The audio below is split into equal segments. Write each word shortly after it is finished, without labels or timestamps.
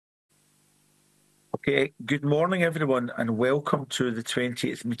Okay, good morning everyone and welcome to the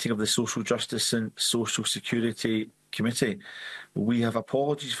 20th meeting of the Social Justice and Social Security Committee. We have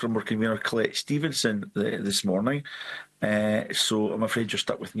apologies from our convener Colette Stevenson this morning, so I'm afraid you're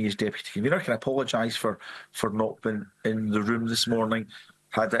stuck with me as Deputy Convener. Can I apologise for not being in the room this morning?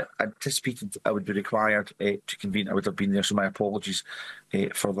 Had I anticipated I would be required to convene, I would have been there, so my apologies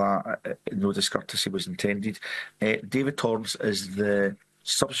for that. No discourtesy was intended. David Torrance is the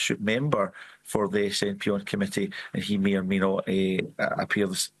substitute member for the SNP on committee, and he may or may not appear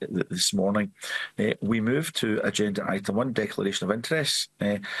this morning. We move to agenda item 1, declaration of interests.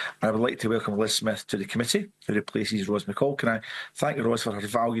 I would like to welcome Liz Smith to the committee, who replaces Ros McCall. Can I thank Ros for her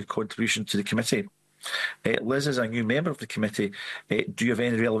valued contribution to the committee? Liz, as a new member of the committee, do you have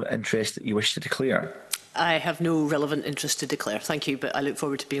any relevant interest that you wish to declare? I have no relevant interest to declare, thank you, but I look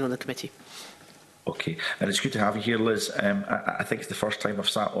forward to being on the committee. Okay, and it's good to have you here, Liz. I think it's the first time I've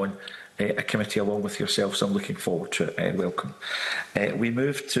sat on a committee along with yourself, so I'm looking forward to it. Welcome. We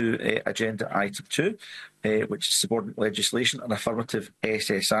move to agenda item 2, which is subordinate legislation and affirmative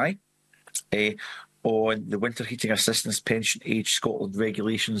SSI on the Winter Heating Assistance Pension Age Scotland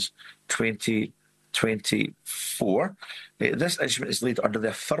Regulations 2024. This instrument is laid under the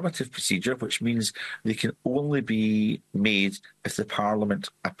affirmative procedure, which means they can only be made if the Parliament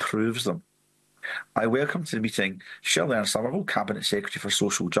approves them. I welcome to the meeting Shirley Ann Somerville, Cabinet Secretary for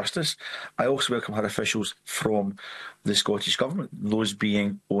Social Justice. I also welcome her officials from the Scottish Government, those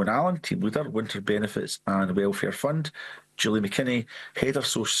being Owen Allen, Team Leader, Winter Benefits and Welfare Fund, Julie McKinney, Head of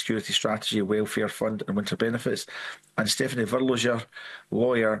Social Security Strategy, Welfare Fund and Winter Benefits, and Stephanie Verloger,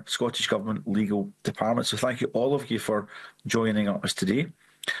 Lawyer, Scottish Government Legal Department. So thank you all of you for joining us today.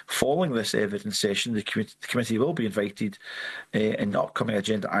 Following this evidence session, the committee will be invited in the upcoming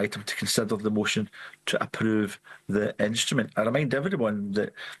agenda item to consider the motion to approve the instrument. I remind everyone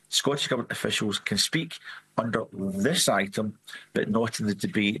that Scottish Government officials can speak under this item, but not in the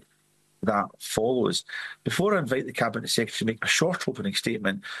debate that follows. Before I invite the Cabinet Secretary to make a short opening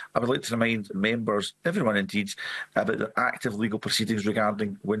statement, I would like to remind members, everyone indeed, about the active legal proceedings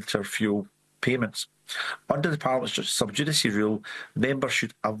regarding winter fuel payments. Under the Parliament's sub judice rule, members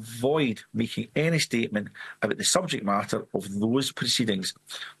should avoid making any statement about the subject matter of those proceedings,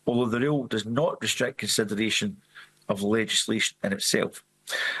 although the rule does not restrict consideration of legislation in itself.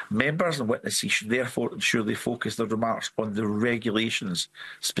 Members and witnesses should therefore ensure they focus their remarks on the regulations,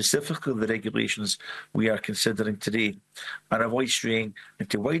 specifically the regulations we are considering today, and avoid straying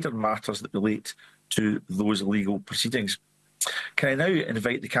into wider matters that relate to those legal proceedings. Can I now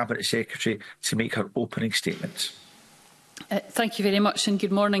invite the Cabinet Secretary to make her opening statement? Thank you very much and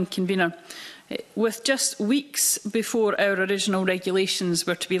good morning, Convener. With just weeks before our original regulations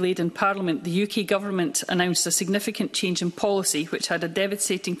were to be laid in Parliament, the UK Government announced a significant change in policy which had a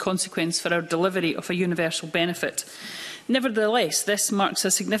devastating consequence for our delivery of a universal benefit. Nevertheless, this marks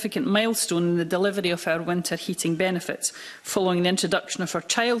a significant milestone in the delivery of our winter heating benefits, following the introduction of our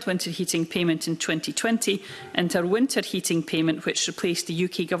child winter heating payment in 2020 and our winter heating payment, which replaced the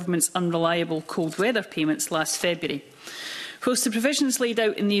UK Government's unreliable cold weather payments last February. Whilst the provisions laid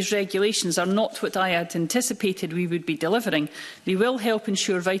out in these regulations are not what I had anticipated we would be delivering, they will help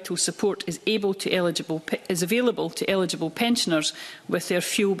ensure vital support is available to eligible pensioners with their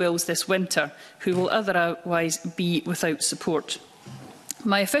fuel bills this winter, who will otherwise be without support.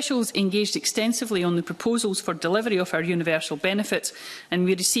 My officials engaged extensively on the proposals for delivery of our universal benefits, and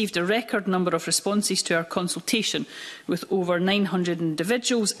we received a record number of responses to our consultation, with over 900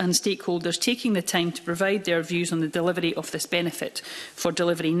 individuals and stakeholders taking the time to provide their views on the delivery of this benefit, for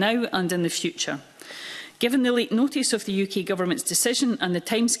delivery now and in the future. Given the late notice of the UK Government's decision and the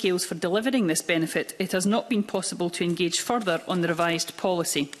timescales for delivering this benefit, it has not been possible to engage further on the revised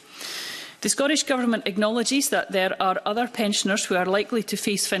policy. The Scottish Government acknowledges that there are other pensioners who are likely to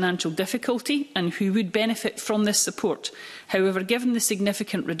face financial difficulty and who would benefit from this support. However, given the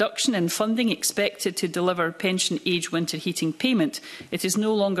significant reduction in funding expected to deliver pension age winter heating payment, it is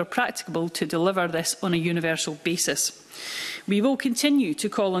no longer practicable to deliver this on a universal basis. We will continue to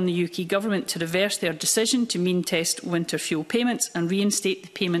call on the UK Government to reverse their decision to mean test winter fuel payments and reinstate the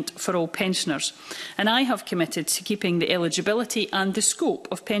payment for all pensioners. And I have committed to keeping the eligibility and the scope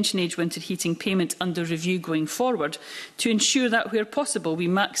of pension age winter heating payment under review going forward to ensure that where possible we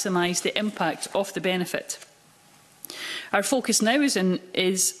maximise the impact of the benefit. Our focus now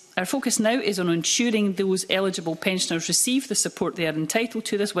is on ensuring those eligible pensioners receive the support they are entitled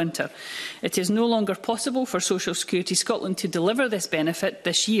to this winter. It is no longer possible for Social Security Scotland to deliver this benefit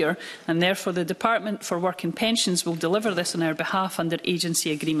this year, and therefore the Department for Work and Pensions will deliver this on our behalf under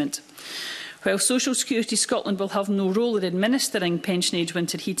agency agreement. While Social Security Scotland will have no role in administering pension age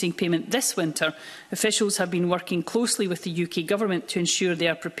winter heating payment this winter, officials have been working closely with the UK Government to ensure they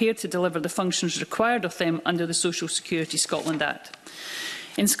are prepared to deliver the functions required of them under the Social Security Scotland Act.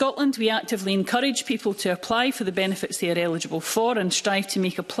 In Scotland, we actively encourage people to apply for the benefits they are eligible for and strive to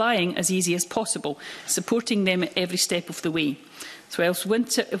make applying as easy as possible, supporting them at every step of the way. So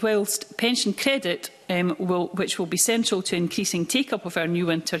whilst pension credit, which will be central to increasing take-up of our new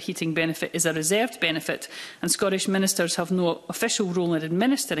winter heating benefit, is a reserved benefit and Scottish ministers have no official role in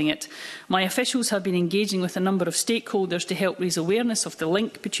administering it, my officials have been engaging with a number of stakeholders to help raise awareness of the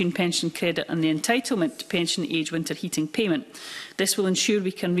link between pension credit and the entitlement to pension age winter heating payment. This will ensure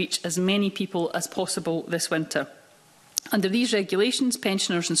we can reach as many people as possible this winter. Under these regulations,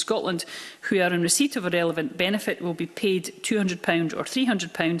 pensioners in Scotland who are in receipt of a relevant benefit will be paid £200 or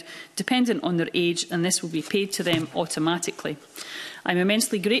 £300, dependent on their age, and this will be paid to them automatically. I am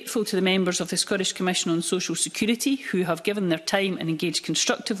immensely grateful to the members of the Scottish Commission on Social Security who have given their time and engaged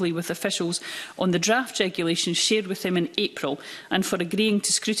constructively with officials on the draft regulations shared with them in April and for agreeing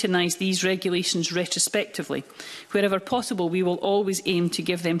to scrutinise these regulations retrospectively. Wherever possible, we will always aim to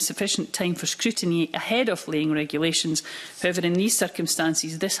give them sufficient time for scrutiny ahead of laying regulations. However, in these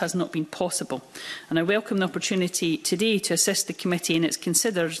circumstances, this has not been possible, and I welcome the opportunity today to assist the committee in its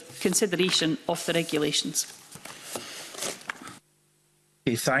consideration of the regulations.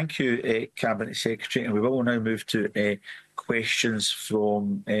 Okay, thank you, Cabinet Secretary. And we will now move to questions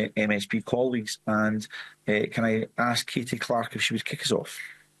from MSP colleagues. And can I ask Katie Clark if she would kick us off?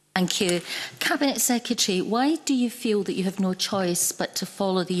 Thank you. Cabinet Secretary, why do you feel that you have no choice but to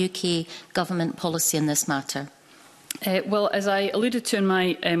follow the UK Government policy in this matter? Well, as I alluded to in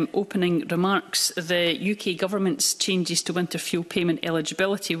my opening remarks, the UK Government's changes to winter fuel payment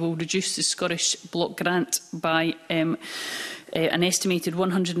eligibility will reduce the Scottish block grant by an estimated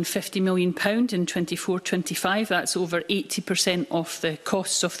 £150 million in 24-25. That's over 80% of the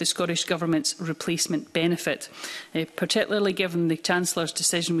costs of the Scottish Government's replacement benefit. Particularly given the Chancellor's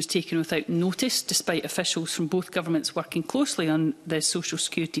decision was taken without notice, despite officials from both governments working closely on the Social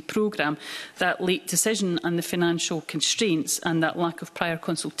Security programme, that late decision and the financial constraints and that lack of prior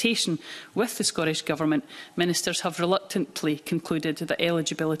consultation with the Scottish Government, ministers have reluctantly concluded that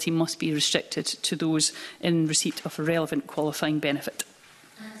eligibility must be restricted to those in receipt of a relevant qualifying benefit.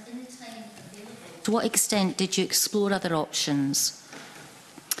 And in the time available, to what extent did you explore other options?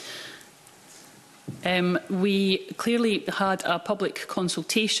 We clearly had a public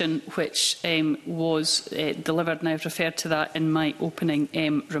consultation which was delivered, and I've referred to that in my opening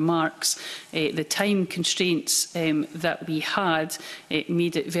remarks. The time constraints that we had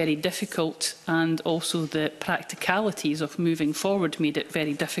made it very difficult, and also the practicalities of moving forward made it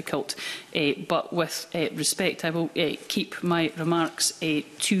very difficult. But with respect, I will keep my remarks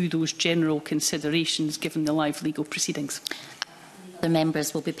to those general considerations given the live legal proceedings. The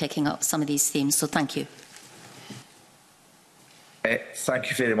members will be picking up some of these themes, so thank you.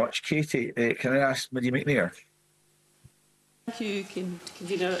 Thank you very much, Katie. Can I ask Minnie McNair? Thank you,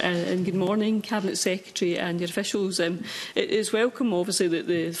 Convener, and good morning, Cabinet Secretary and your officials. It is welcome, obviously, that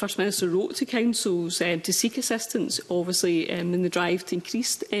the First Minister wrote to councils to seek assistance, obviously, in the drive to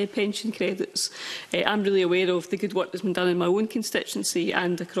increase pension credits. I'm really aware of the good work that's been done in my own constituency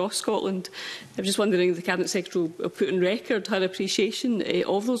and across Scotland. I'm just wondering if the Cabinet Secretary will put on record her appreciation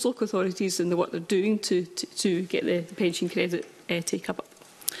of those local authorities and the work they're doing to get the pension credit take up.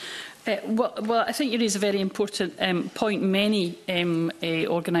 Well, I think you raise a very important point. Many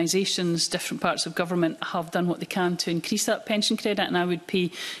organisations, different parts of government have done what they can to increase that pension credit, and I would pay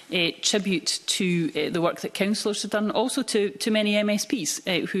tribute to the work that councillors have done, also to many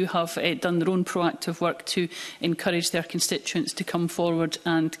MSPs who have done their own proactive work to encourage their constituents to come forward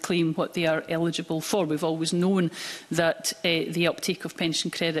and claim what they are eligible for. We've always known that the uptake of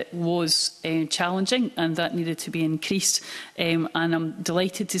pension credit was challenging and that needed to be increased, and I'm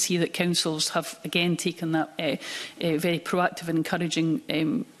delighted to see that councils have again taken that very proactive and encouraging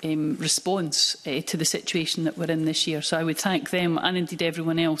response to the situation that we're in this year. So I would thank them and indeed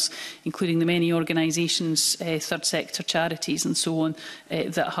everyone else, including the many organisations, third sector charities and so on,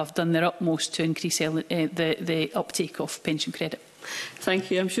 that have done their utmost to increase the uptake of pension credit. Thank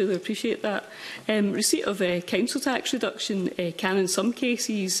you. I'm sure they appreciate that. Receipt of council tax reduction can in some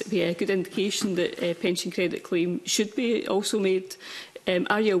cases be a good indication that pension credit claim should be also made.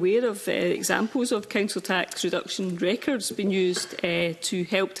 Are you aware of examples of council tax reduction records being used to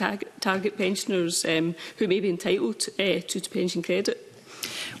help target pensioners who may be entitled to pension credit?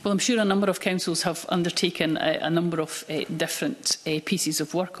 Well, I'm sure a number of councils have undertaken a number of different pieces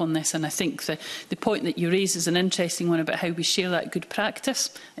of work on this, and I think the point that you raise is an interesting one about how we share that good practice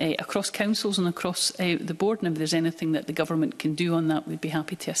across councils and across the board, and if there's anything that the government can do on that, we'd be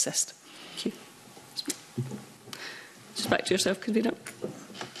happy to assist. Thank you. Just back to yourself, Convener.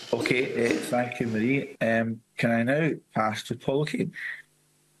 Okay, thank you, Marie. Can I now pass to Paul O'Kane?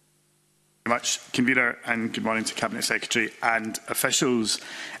 Very much, Convener, and good morning to Cabinet Secretary and officials.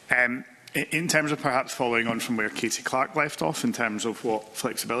 In terms of perhaps following on from where Katie Clark left off, in terms of what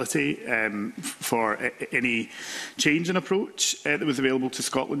flexibility for any change in approach that was available to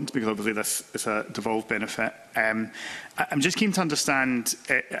Scotland, because obviously this is a devolved benefit. I'm just keen to understand,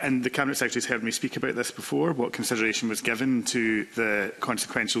 and the Cabinet Secretary has heard me speak about this before, what consideration was given to the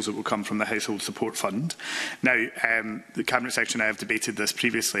consequentials that will come from the Household Support Fund. Now, the Cabinet Secretary and I have debated this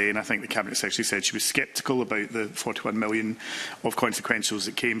previously, and I think the Cabinet Secretary said she was sceptical about the 41 million of consequentials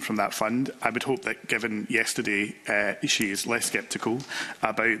that came from that fund. I would hope that, given yesterday, she is less sceptical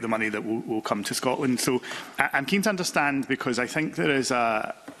about the money that will come to Scotland. So I'm keen to understand, because I think there is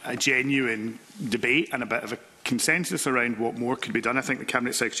a genuine debate and a bit of a consensus around what more could be done. I think the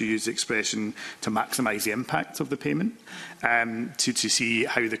Cabinet Secretary used the expression to maximise the impact of the payment, to see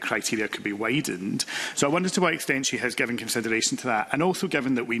how the criteria could be widened. So I wonder to what extent she has given consideration to that, and also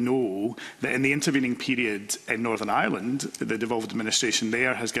given that we know that in the intervening period in Northern Ireland, the devolved administration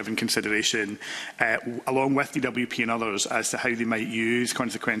there has given consideration, along with DWP and others, as to how they might use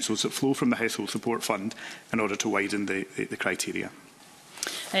consequentials that flow from the Household Support Fund in order to widen the criteria.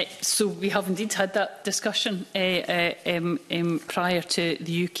 So we have indeed had that discussion prior to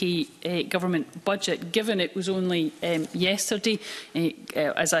the UK government budget. Given it was only yesterday,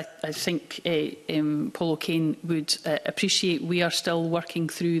 as I think Paul O'Kane would appreciate, we are still working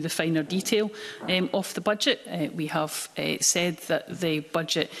through the finer detail of the budget. We have said that the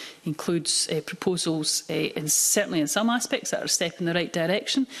budget includes proposals, certainly in some aspects, that are a step in the right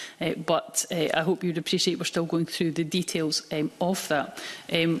direction, but I hope you would appreciate we're still going through the details of that.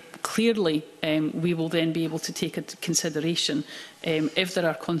 Clearly, we will then be able to take into consideration if there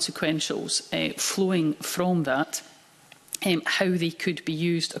are consequentials flowing from that, how they could be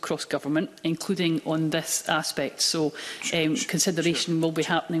used across government, including on this aspect. So consideration will be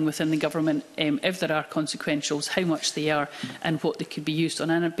happening within the government if there are consequentials, how much they are and what they could be used on.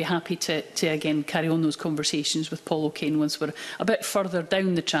 And I'd be happy to again carry on those conversations with Paul O'Kane once we're a bit further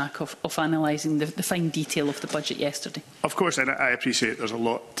down the track of analysing the fine detail of the budget yesterday. Of course, and I appreciate there's a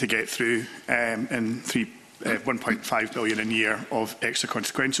lot to get through in 1.5 billion a year of extra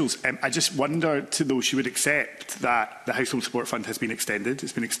consequentials. I just wonder, to those she would accept that the Household Support Fund has been extended.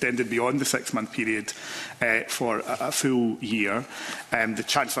 It's been extended beyond the 6-month period for a full year. The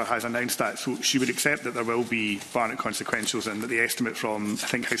Chancellor has announced that, so she would accept that there will be Barnett consequentials, and that the estimate from, I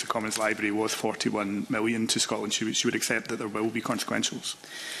think, House of Commons Library was 41 million to Scotland. She would accept that there will be consequentials.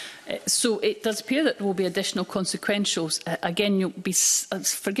 So it does appear that there will be additional consequentials. Again, you'll be,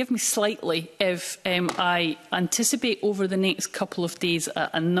 forgive me slightly if I anticipate over the next couple of days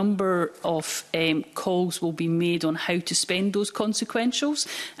a number of calls will be made on how to spend those consequentials,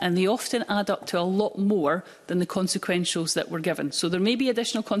 and they often add up to a lot more than the consequentials that were given. So there may be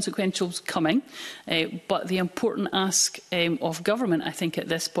additional consequentials coming, but the important ask of government, I think, at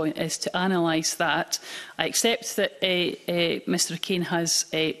this point is to analyse that. I accept that Mr O'Kane has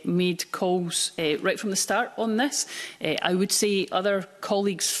made calls right from the start on this. I would say other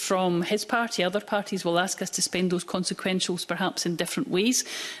colleagues from his party, other parties, will ask us to spend those consequentials perhaps in different ways.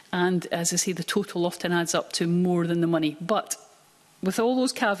 And as I say, the total often adds up to more than the money. But with all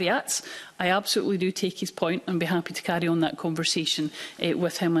those caveats, I absolutely do take his point and be happy to carry on that conversation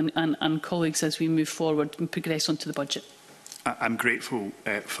with him and colleagues as we move forward and progress onto the budget. I'm grateful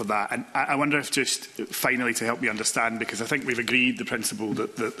for that. And I wonder if, just finally, to help me understand, because I think we've agreed the principle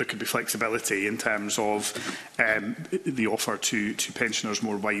that there could be flexibility in terms of the offer to pensioners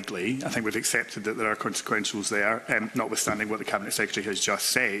more widely. I think we've accepted that there are consequentials there, notwithstanding what the Cabinet Secretary has just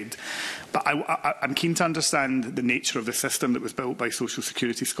said. But I'm keen to understand the nature of the system that was built by Social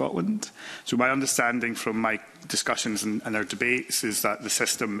Security Scotland. So my understanding from my discussions and our debates is that the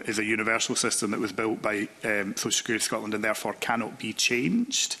system is a universal system that was built by Social Security Scotland and therefore cannot be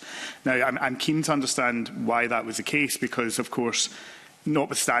changed. Now, I'm keen to understand why that was the case, because, of course,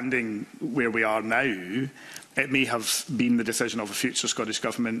 notwithstanding where we are now, it may have been the decision of a future Scottish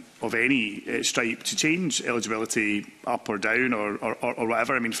Government of any stripe to change eligibility up or down or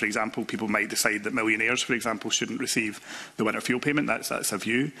whatever. I mean, for example, people might decide that millionaires, for example, shouldn't receive the winter fuel payment. That's a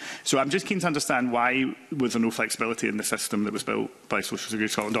view. So I'm just keen to understand, why was there no flexibility in the system that was built by Social Security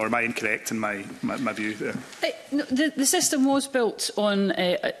Scotland, or am I incorrect in my view there? No, the system was built on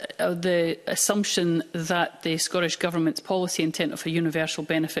the assumption that the Scottish Government's policy intent of a universal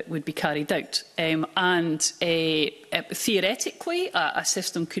benefit would be carried out. Theoretically, a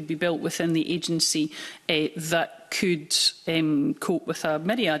system could be built within the agency that could cope with a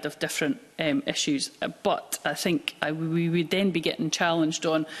myriad of different issues. But I think we would then be getting challenged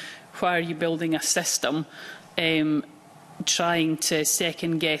on, why are you building a system trying to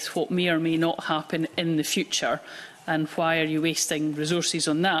second-guess what may or may not happen in the future, and why are you wasting resources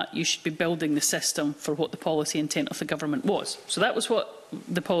on that? You should be building the system for what the policy intent of the government was. So that was what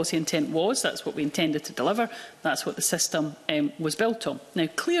the policy intent was. That's what we intended to deliver. That's what the system was built on. Now,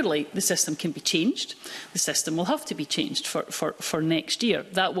 clearly, the system can be changed. The system will have to be changed for next year.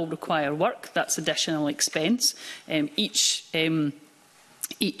 That will require work. That's additional expense. Each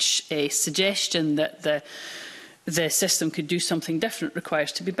suggestion that the system could do something different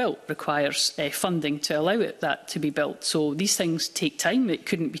requires to be built, requires funding to allow that to be built. So these things take time. It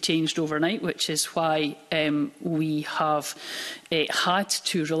couldn't be changed overnight, which is why we have had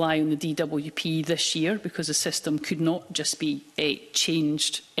to rely on the DWP this year, because the system could not just be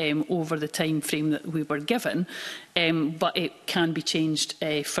changed over the time frame that we were given, but it can be changed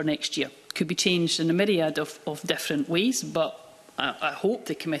for next year. It could be changed in a myriad of different ways, but I hope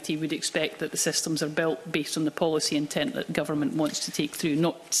the committee would expect that the systems are built based on the policy intent that the government wants to take through,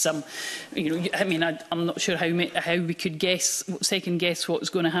 not some, I mean, I'm not sure how we could second guess what's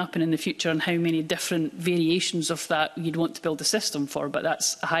going to happen in the future and how many different variations of that you'd want to build a system for, but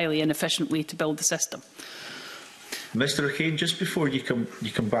that's a highly inefficient way to build the system. Mr O'Kane, just before you come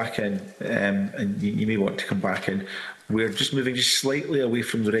back in, and you may want to come back in, we're just moving just slightly away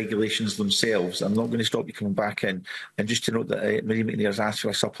from the regulations themselves. I'm not going to stop you coming back in. And just to note that Marie McNair has asked for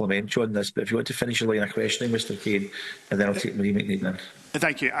a supplementary on this, but if you want to finish your line of questioning, Mr O'Kane, and then I'll take Marie McNair in.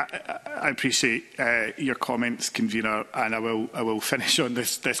 Thank you. I appreciate your comments, Convener, and I will finish on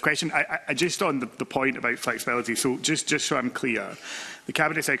this question. I just on the point about flexibility. So just so I'm clear, the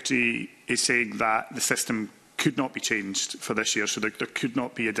Cabinet Secretary is saying that the system could not be changed for this year, so there could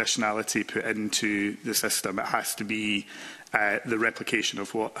not be additionality put into the system. It has to be the replication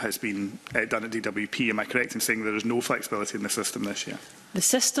of what has been done at DWP. Am I correct in saying there is no flexibility in the system this year? The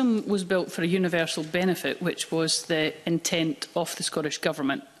system was built for a universal benefit, which was the intent of the Scottish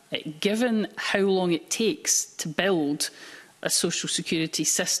Government. Given how long it takes to build a social security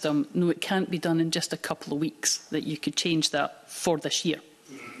system, no, it can't be done in just a couple of weeks, that you could change that for this year.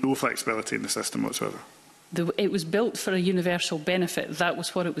 No flexibility in the system whatsoever? It was built for a universal benefit. That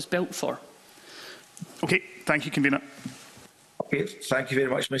was what it was built for. Okay, thank you, Convener. Okay, thank you very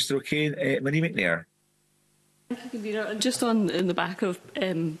much, Mr O'Kane. Marie McNair. Thank you, Convener. And just in the back of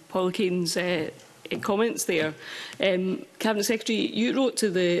Paul O'Kane's comments there, Cabinet Secretary, you wrote to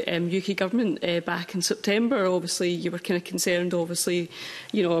the UK Government back in September. Obviously, you were kind of concerned, obviously,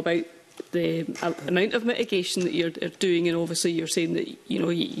 about the amount of mitigation that you're doing, and obviously you're saying that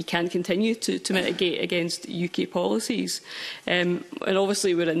you can continue to mitigate against UK policies, and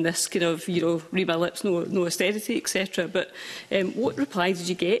obviously we're in this kind of read my lips, no austerity, etc. But what reply did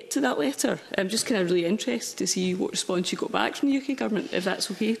you get to that letter? I'm just kind of really interested to see what response you got back from the UK Government, if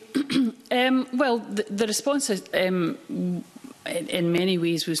that's okay. Well, the response is, in many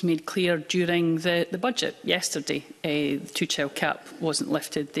ways was made clear during the budget yesterday. The two-child cap wasn't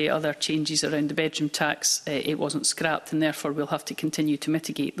lifted. The other changes around the bedroom tax, it wasn't scrapped, and therefore we'll have to continue to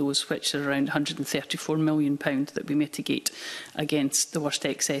mitigate those, which are around £134 million that we mitigate against the worst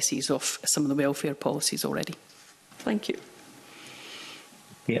excesses of some of the welfare policies already. Thank you.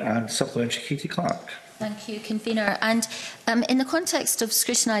 Yeah, and supplementary, Katie Clark. Thank you, Convener. And in the context of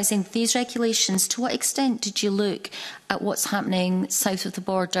scrutinising these regulations, to what extent did you look at what's happening south of the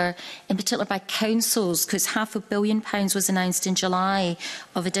border, in particular by councils? Because £500 million was announced in July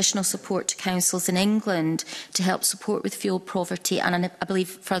of additional support to councils in England to help support with fuel poverty, and I believe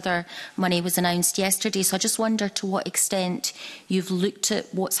further money was announced yesterday. So I just wonder to what extent you've looked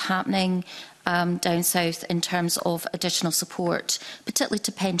at what's happening down south in terms of additional support, particularly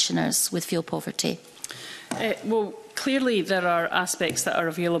to pensioners with fuel poverty. Well, Clearly, there are aspects that are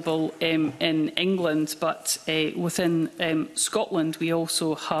available in England, but within Scotland, we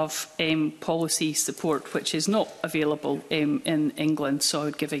also have policy support which is not available in England. So I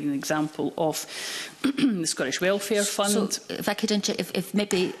would give you an example of the Scottish Welfare Fund. So if I could, if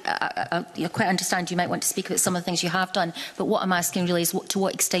maybe I quite understand you might want to speak about some of the things you have done, but what I'm asking really is to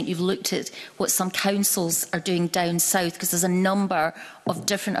what extent you've looked at what some councils are doing down south, because there's a number of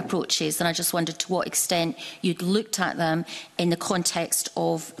different approaches, and I just wondered to what extent you'd looked at them in the context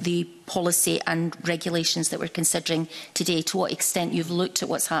of the policy and regulations that we're considering today, to what extent you've looked at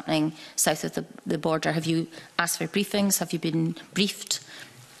what's happening south of the border. Have you asked for briefings? Have you been briefed?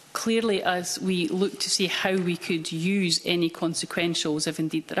 Clearly, as we look to see how we could use any consequentials, if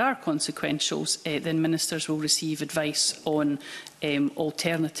indeed there are consequentials, then ministers will receive advice on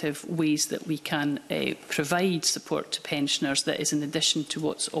alternative ways that we can provide support to pensioners that is in addition to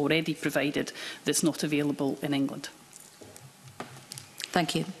what's already provided that's not available in England.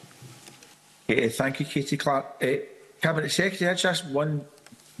 Thank you. Thank you, Katie Clark. Cabinet Secretary, I just one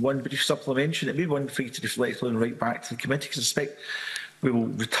brief supplementation. It may be one for you to reflect on right back to the committee, because I suspect we will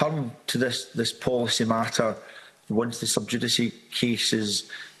return to this policy matter once the sub judice case is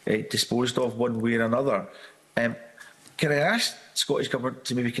disposed of one way or another. Can I ask the Scottish Government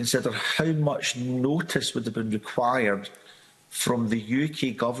to maybe consider how much notice would have been required from the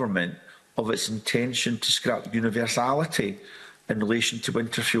UK Government of its intention to scrap universality in relation to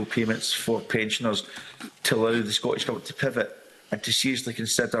winter fuel payments for pensioners, to allow the Scottish Government to pivot and to seriously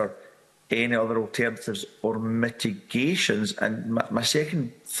consider any other alternatives or mitigations? And my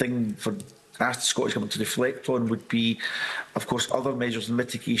second thing for ask the Scottish Government to reflect on would be, of course, other measures and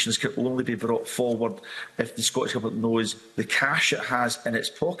mitigations can only be brought forward if the Scottish Government knows the cash it has in its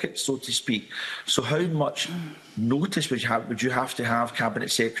pocket, so to speak. So how much notice would you have to have,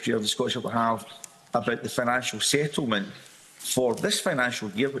 Cabinet Secretary, or the Scottish Government have about the financial settlement for this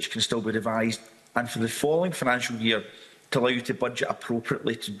financial year, which can still be revised, and for the following financial year, to allow you to budget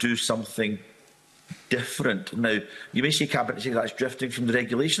appropriately to do something different? Now, you may say, Cabinet, that's drifting from the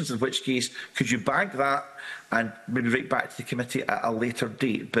regulations, in which case, could you bag that and maybe write back to the committee at a later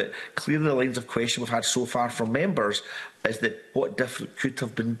date? But clearly the lines of question we've had so far from members is that what different could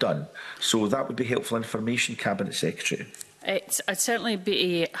have been done. So that would be helpful information, Cabinet Secretary. I'd certainly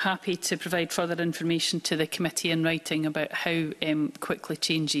be happy to provide further information to the committee in writing about how quickly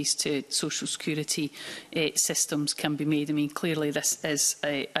changes to social security systems can be made. I mean, clearly this is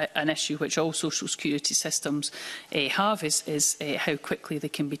an issue which all social security systems have, is how quickly they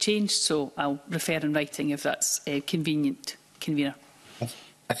can be changed. So I'll refer in writing if that's convenient, Convener.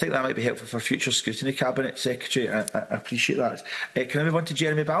 I think that might be helpful for future scrutiny, Cabinet Secretary. I appreciate that. Can I move on to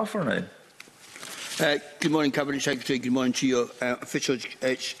Jeremy Balfour now? Good morning, Cabinet Secretary. Good morning to your officials.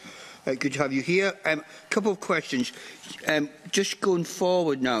 It's good to have you here. A couple of questions. Just going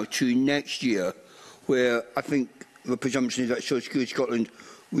forward now to next year, where I think the presumption is that Social Security Scotland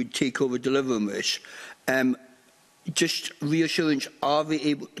would take over delivering this. Just reassurance, are they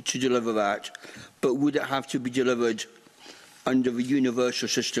able to deliver that, but would it have to be delivered under the universal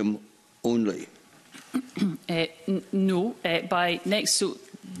system only? No. By next... So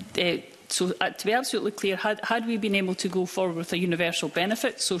to be absolutely clear, had we been able to go forward with a universal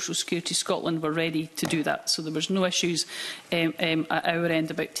benefit, Social Security Scotland were ready to do that. So there was no issues at our end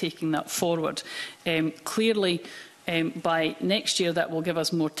about taking that forward. Clearly, by next year, that will give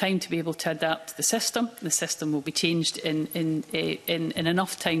us more time to be able to adapt the system. The system will be changed in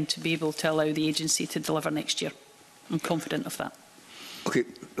enough time to be able to allow the agency to deliver next year. I'm confident of that. Okay,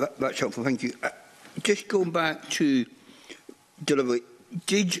 that's helpful. Thank you. Just going back to delivery,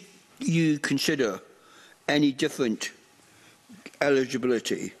 did you consider any different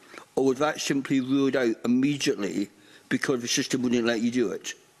eligibility, or was that simply ruled out immediately because the system wouldn't let you do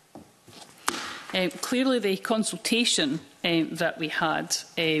it? Clearly, the consultation that we had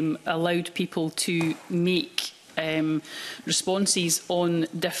allowed people to make responses on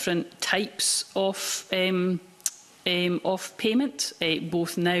different types of payment,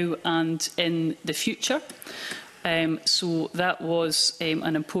 both now and in the future. So that was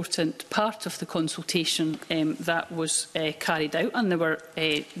an important part of the consultation that was carried out, and there were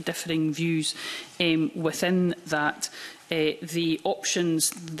differing views within that. The options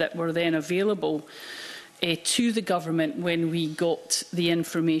that were then available to the government when we got the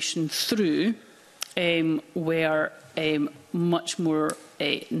information through were much more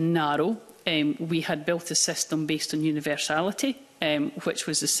narrow. We had built a system based on universality, which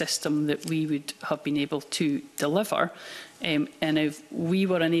was a system that we would have been able to deliver. And if we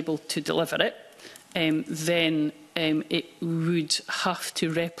were unable to deliver it, then it would have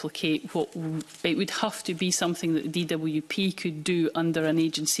to replicate it would have to be something that the DWP could do under an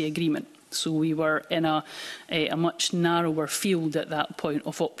agency agreement. So we were in a much narrower field at that point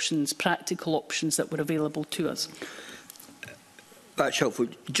of options, practical options that were available to us. That's helpful.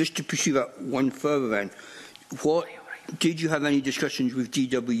 Just to pursue that one further then, did you have any discussions with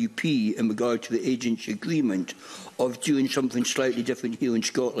DWP in regard to the agency agreement of doing something slightly different here in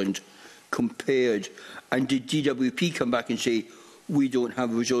Scotland compared? And did DWP come back and say, we don't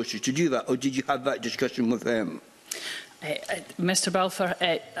have resources to do that? Or did you have that discussion with them? Mr Balfour,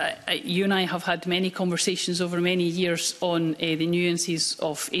 you and I have had many conversations over many years on the nuances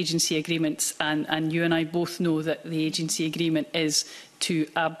of agency agreements, and you and I both know that the agency agreement is to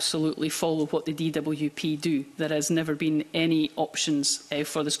absolutely follow what the DWP do. There has never been any options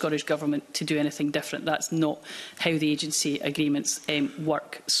for the Scottish Government to do anything different. That's not how the agency agreements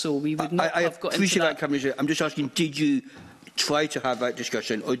work. So we would not have got into that. Cabinet. I'm just asking, did you try to have that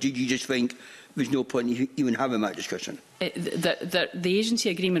discussion, or did you just think there's no point even having that discussion? The agency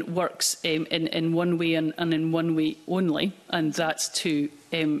agreement works in one way and in one way only, and that's to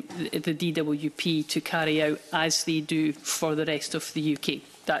the DWP to carry out as they do for the rest of the UK.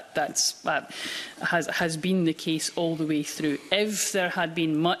 That has been the case all the way through. If there had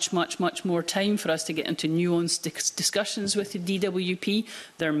been much more time for us to get into nuanced discussions with the DWP,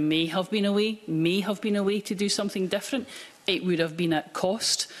 there may have been a way to do something different. It would have been at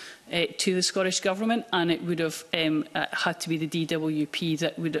cost to the Scottish Government, and it would have had to be the DWP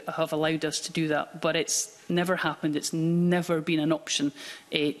that would have allowed us to do that. But it's never happened. It's never been an option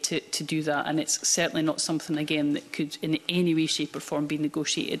to do that, and it's certainly not something, again, that could in any way, shape or form be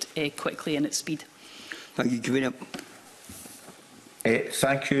negotiated quickly and at speed. Thank you, Convener.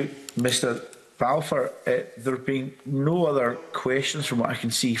 Thank you, Mr Balfour. There have been no other questions from what I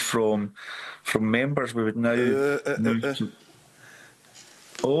can see from members. We would now move to...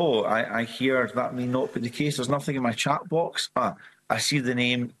 Oh, I hear that may not be the case. There's nothing in my chat box. I see the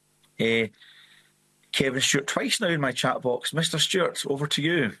name Kevin Stewart twice now in my chat box. Mr Stewart, over to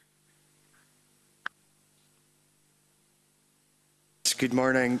you. Good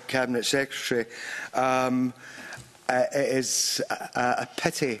morning, Cabinet Secretary. It is a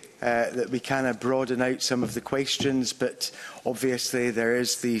pity that we cannot broaden out some of the questions, but obviously there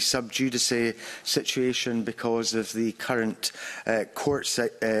is the sub judice situation because of the current court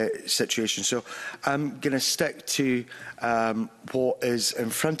situation. So I'm going to stick to what is in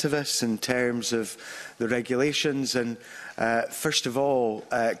front of us in terms of the regulations. And first of all,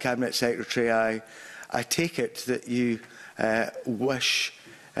 Cabinet Secretary, I take it that you wish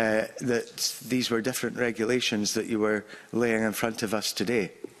that these were different regulations that you were laying in front of us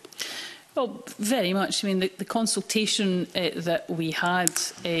today? Well, very much. I mean, the consultation that we had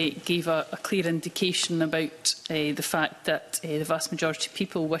gave a clear indication about the fact that the vast majority of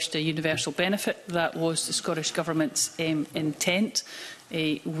people wished a universal benefit. That was the Scottish Government's intent.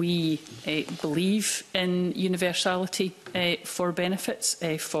 We believe in universality for benefits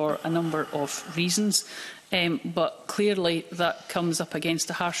for a number of reasons. But clearly that comes up against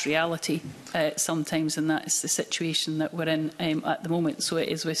a harsh reality sometimes, and that is the situation that we're in at the moment. So it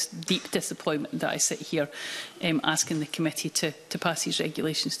is with deep disappointment that I sit here asking the committee to pass these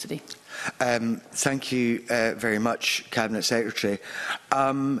regulations today. Thank you very much, Cabinet Secretary.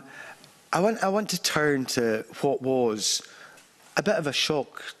 I want to turn to what was a bit of a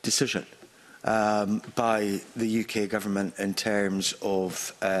shock decision by the UK Government in terms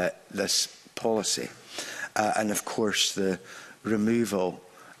of this policy. And of course the removal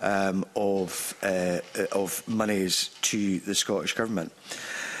of monies to the Scottish Government.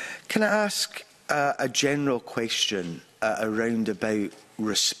 Can I ask a general question around about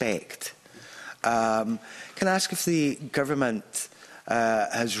respect? Can I ask if the Government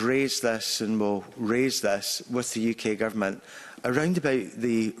has raised this and will raise this with the UK Government around about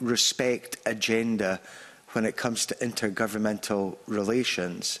the respect agenda when it comes to intergovernmental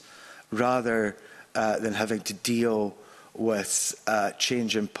relations, rather than having to deal with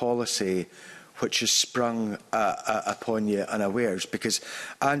change in policy which has sprung upon you unawares? Because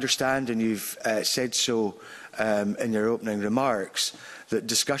I understand, and you've said so in your opening remarks, that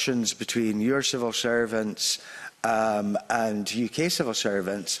discussions between your civil servants and UK civil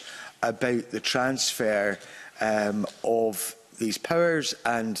servants about the transfer of these powers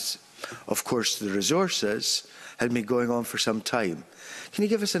and, of course, the resources had been going on for some time. Can you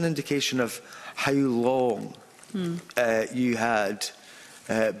give us an indication of how long you had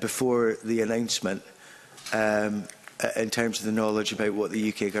before the announcement in terms of the knowledge about what the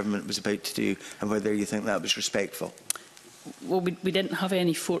UK Government was about to do and whether you think that was respectful? well, we didn't have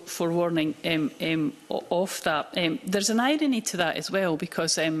any forewarning of that. There's an irony to that as well,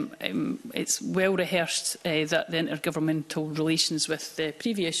 because it's well rehearsed that the intergovernmental relations with the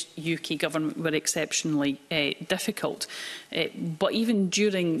previous UK government were exceptionally difficult. But even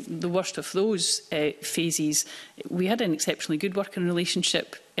during the worst of those phases, we had an exceptionally good working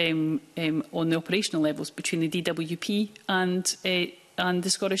relationship on the operational levels between the DWP and the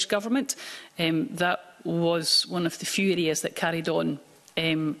Scottish Government. That was one of the few areas that carried on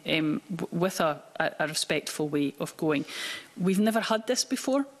with a respectful way of going. We've never had this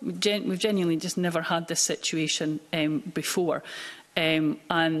before. We've genuinely just never had this situation before.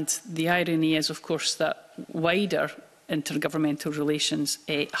 And the irony is, of course, that wider intergovernmental relations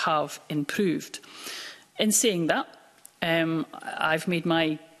have improved. In saying that, I've made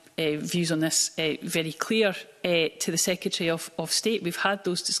my views on this very clear to the Secretary of State. We've had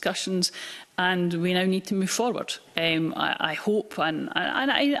those discussions and we now need to move forward. I hope and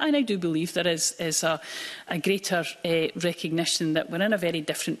I do believe there is a greater recognition that we're in a very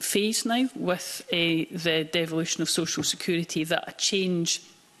different phase now with the devolution of social security, that a change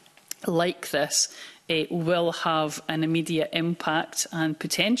like this will have an immediate impact, and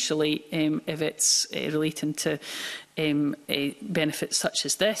potentially, if it's relating to benefits such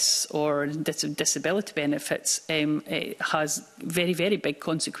as this or disability benefits, it has very, very big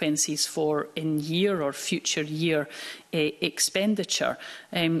consequences for in-year or future year expenditure.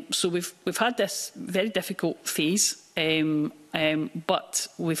 So we've had this very difficult phase, but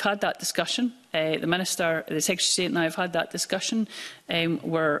we've had that discussion. The Minister, the Secretary of State and I have had that discussion. And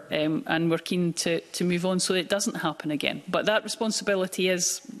we're keen to move on so it doesn't happen again. But that responsibility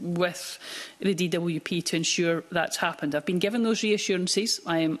is with the DWP to ensure that's happened. I've been given those reassurances,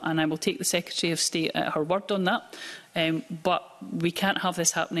 and I will take the Secretary of State at her word on that. But we can't have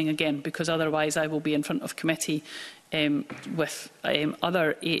this happening again, because otherwise I will be in front of committee with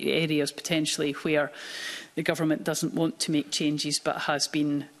other areas potentially where the government doesn't want to make changes but has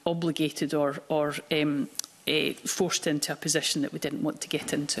been obligated or forced into a position that we didn't want to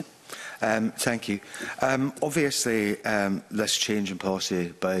get into. Thank you. Obviously, this change in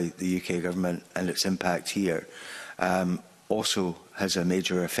policy by the UK government and its impact here also has a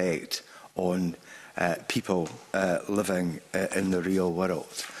major effect on people living in the real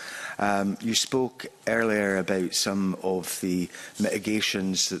world. You spoke earlier about some of the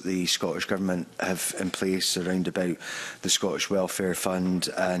mitigations that the Scottish Government have in place around about the Scottish Welfare Fund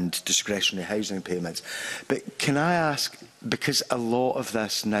and discretionary housing payments. But can I ask, because a lot of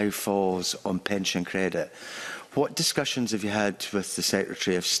this now falls on pension credit, what discussions have you had with the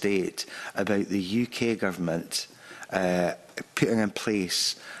Secretary of State about the UK Government putting in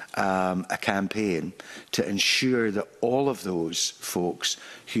place a campaign to ensure that all of those folks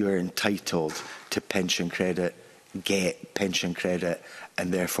who are entitled to pension credit get pension credit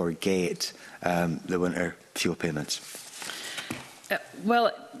and therefore get the winter fuel payments?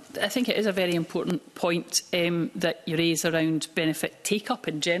 Well, I think it is a very important point that you raise around benefit take-up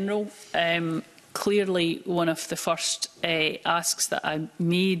in general. Clearly, one of the first asks that I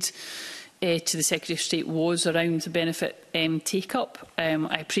made to the Secretary of State was around the benefit take-up.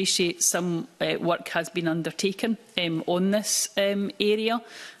 I appreciate some work has been undertaken on this area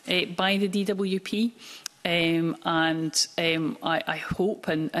by the DWP, and I hope,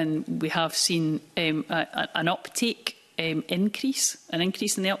 and we have seen an uptake, an increase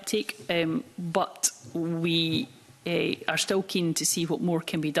in the uptake, but we are still keen to see what more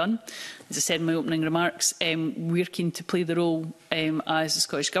can be done. As I said in my opening remarks, we're keen to play the role as the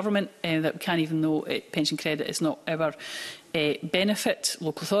Scottish Government that we can, even though pension credit is not our benefit.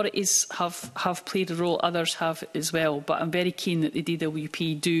 Local authorities have played a role, others have as well, but I'm very keen that the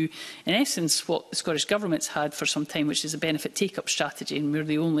DWP do, in essence, what the Scottish Government's had for some time, which is a benefit take-up strategy, and we're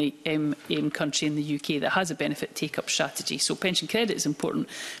the only country in the UK that has a benefit take-up strategy. So pension credit is important.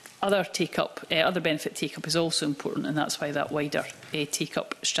 Other benefit take-up is also important, and that's why that wider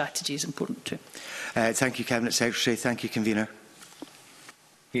take-up strategy is important too. Thank you, Cabinet Secretary. Thank you, Convener.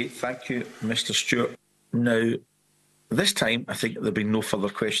 Okay, thank you, Mr Stewart. Now, this time, I think there'll be no further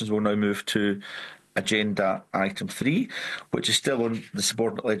questions. We'll now move to agenda item 3, which is still on the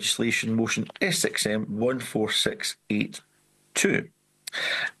subordinate legislation motion S6M 14682.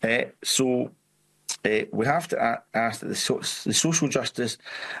 We have to ask that the Social Justice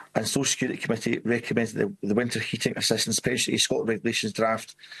and Social Security Committee recommends that the Winter Heating Assistance Pension Scotland Regulations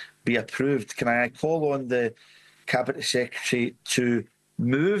draft be approved. Can I call on the Cabinet Secretary to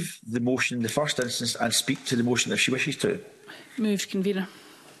move the motion in the first instance and speak to the motion if she wishes to? Moved, Convener.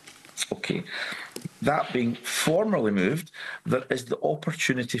 Okay. That being formally moved, there is the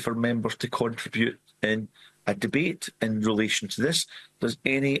opportunity for members to contribute in a debate in relation to this. Does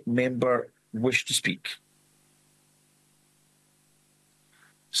any member wish to speak?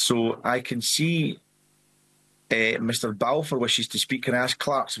 So I can see Mr Balfour wishes to speak. Can I ask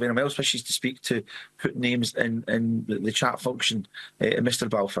clerks if anyone else wishes to speak to put names in the chat function? Mr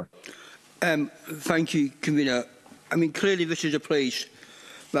Balfour. Thank you, Convener. I mean, clearly this is a place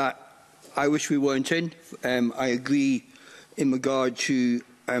that I wish we weren't in. I agree in regard to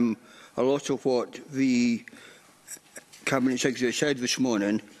a lot of what the Cabinet Secretary said this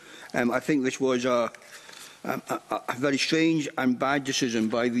morning. I think this was a very strange and bad decision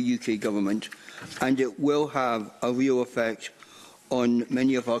by the UK Government, and it will have a real effect on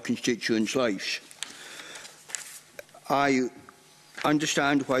many of our constituents' lives. I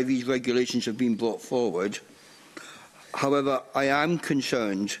understand why these regulations have been brought forward. However, I am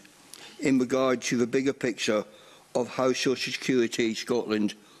concerned in regard to the bigger picture of how Social Security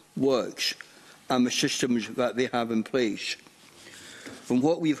Scotland works and the systems that they have in place. From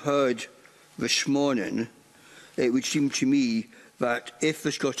what we've heard this morning, it would seem to me that if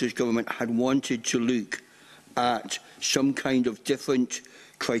the Scottish Government had wanted to look at some kind of different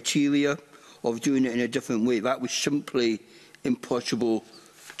criteria of doing it in a different way, that was simply impossible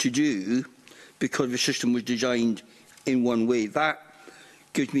to do because the system was designed in one way. That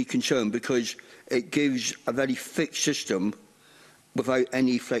gives me concern because it gives a very fixed system without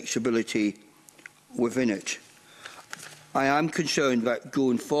any flexibility within it. I am concerned that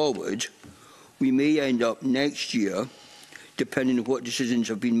going forward, we may end up next year, depending on what decisions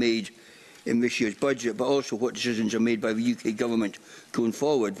have been made in this year's budget, but also what decisions are made by the UK Government going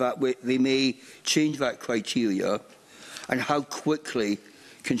forward, that they may change that criteria, and how quickly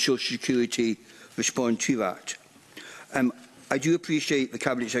can Social Security respond to that. I do appreciate the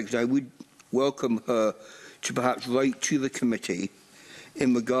Cabinet Secretary. I would welcome her to perhaps write to the committee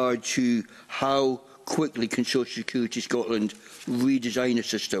in regard to how quickly can Social Security Scotland redesign a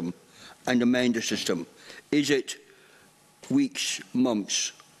system and amend a system. Is it weeks,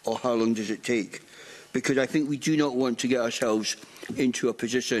 months, or how long does it take? Because I think we do not want to get ourselves into a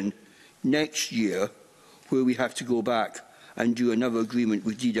position next year where we have to go back and do another agreement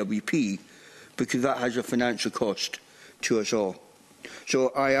with DWP, because that has a financial cost to us all. So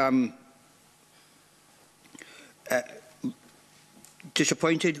I am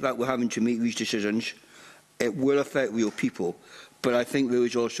disappointed that we're having to make these decisions. It will affect real people, but I think there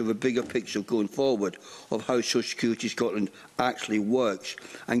is also a bigger picture going forward of how Social Security Scotland actually works,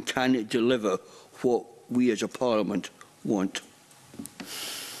 and can it deliver what we as a Parliament want.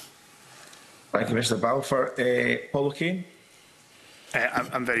 Thank you, Mr Balfour. Paul O'Kane.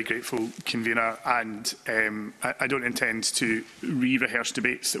 I'm very grateful, Convener, and I don't intend to re-rehearse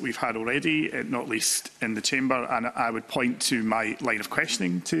debates that we've had already, not least in the Chamber, and I would point to my line of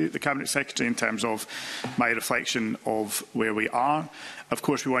questioning to the Cabinet Secretary in terms of my reflection of where we are. Of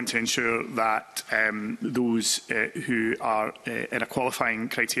course, we want to ensure that those who are in a qualifying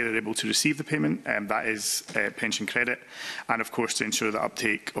criteria are able to receive the payment, that is pension credit, and of course to ensure that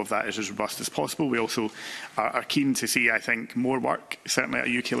uptake of that is as robust as possible. We also are keen to see, I think, more work, certainly at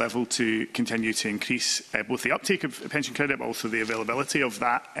a UK level, to continue to increase both the uptake of pension credit, but also the availability of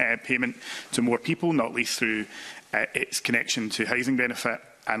that payment to more people, not least through its connection to housing benefit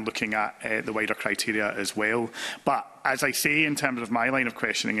and looking at the wider criteria as well. But as I say, in terms of my line of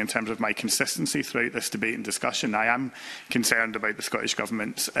questioning, in terms of my consistency throughout this debate and discussion, I am concerned about the Scottish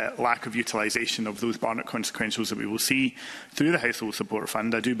Government's lack of utilisation of those Barnett consequentials that we will see through the Household Support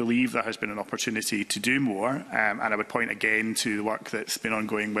Fund. I do believe there has been an opportunity to do more, and I would point again to the work that's been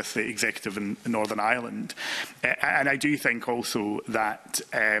ongoing with the Executive in Northern Ireland. And I do think also that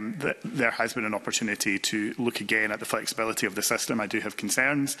there has been an opportunity to look again at the flexibility of the system. I do have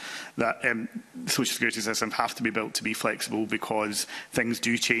concerns that the social security systems have to be built to be flexible because things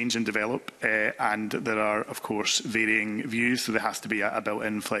do change and develop, and there are, of course, varying views, so there has to be a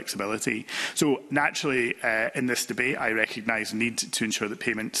built-in flexibility. So naturally, in this debate, I recognise the need to ensure that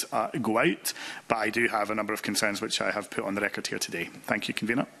payments go out, but I do have a number of concerns which I have put on the record here today. Thank you,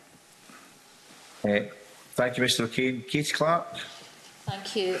 Convener. Thank you, Mr O'Kane. Katie Clark.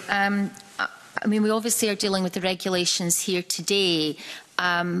 Thank you. I mean, we obviously are dealing with the regulations here today,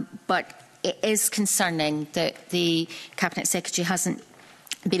 but it is concerning that the Cabinet Secretary hasn't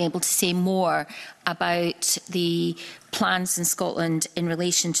been able to say more about the plans in Scotland in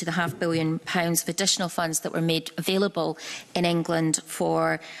relation to the £500 million of additional funds that were made available in England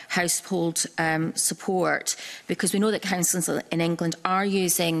for household support, because we know that councils in England are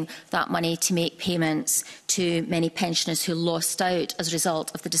using that money to make payments to many pensioners who lost out as a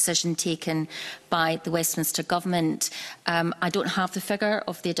result of the decision taken by the Westminster Government. I don't have the figure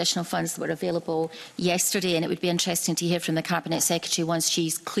of the additional funds that were available yesterday, and it would be interesting to hear from the Cabinet Secretary once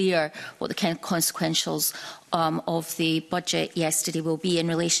she's clear what the kind of consequentials of the budget yesterday will be in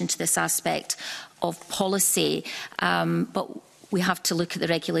relation to this aspect of policy. But we have to look at the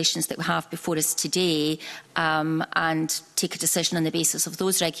regulations that we have before us today and take a decision on the basis of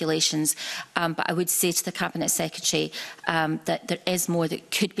those regulations. But I would say to the Cabinet Secretary that there is more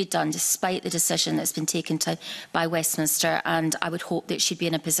that could be done despite the decision that's been taken by Westminster, and I would hope that she'd be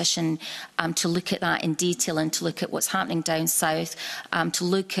in a position to look at that in detail and to look at what's happening down south, to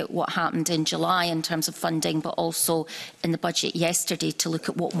look at what happened in July in terms of funding, but also in the budget yesterday to look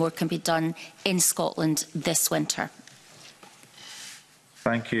at what more can be done in Scotland this winter.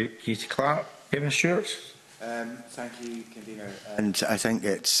 Thank you, Katie Clark. Kevin Stewart. Thank you, Convener. And I think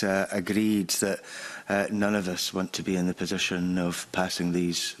it's agreed that none of us want to be in the position of passing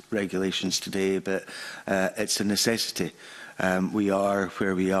these regulations today, but it's a necessity. We are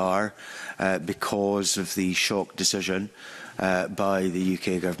where we are because of the shock decision by the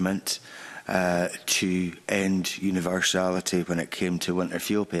UK Government to end universality when it came to winter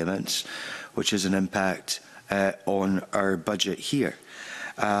fuel payments, which has an impact on our budget here.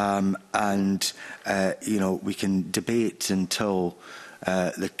 You know, we can debate until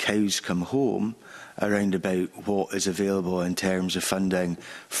the cows come home around about what is available in terms of funding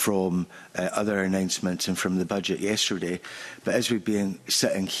from other announcements and from the budget yesterday. But as we've been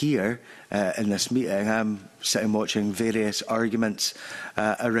sitting here in this meeting, I'm sitting watching various arguments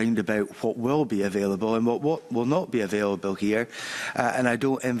around about what will be available and what will not be available here. And I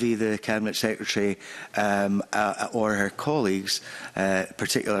don't envy the Cabinet Secretary or her colleagues,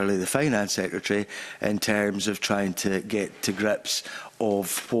 particularly the Finance Secretary, in terms of trying to get to grips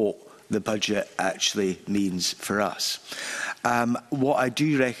of what the budget actually means for us. What I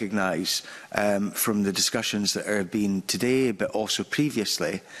do recognise from the discussions that have been today, but also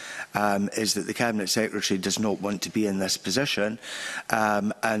previously, is that the Cabinet Secretary does not want to be in this position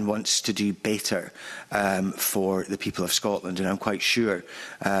and wants to do better for the people of Scotland. And I'm quite sure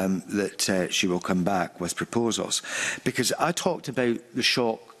that she will come back with proposals. Because I talked about the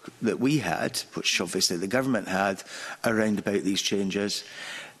shock that we had, which obviously the government had, around about these changes.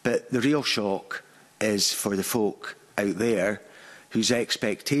 But the real shock is for the folk out there whose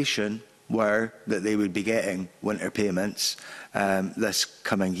expectation were that they would be getting winter payments this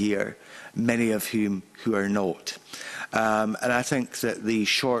coming year, many of whom who are not. And I think that the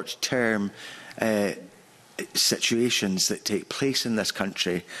short-term situations that take place in this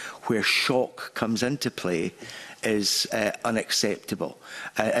country where shock comes into play is unacceptable.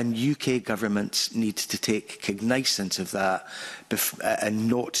 And UK governments need to take cognizance of that and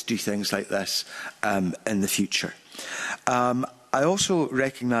not do things like this in the future. I also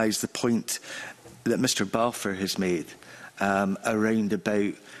recognise the point that Mr Balfour has made around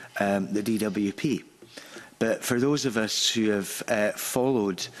about the DWP. But for those of us who have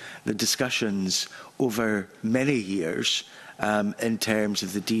followed the discussions over many years in terms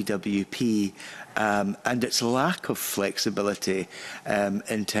of the DWP and its lack of flexibility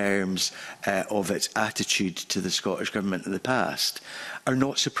in terms of its attitude to the Scottish Government in the past, are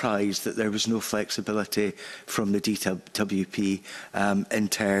not surprised that there was no flexibility from the DWP in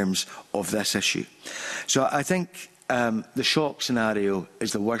terms of this issue. So I think the shock scenario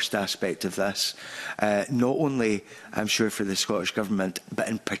is the worst aspect of this, not only, I'm sure, for the Scottish Government, but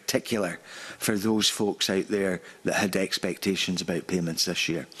in particular for those folks out there that had expectations about payments this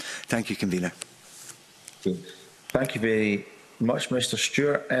year. Thank you, Convener. Thank you very much, Mr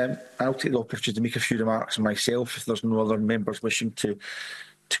Stewart. I'll take the opportunity to make a few remarks myself if there's no other members wishing to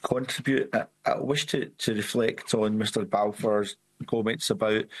contribute. I wish to reflect on Mr Balfour's comments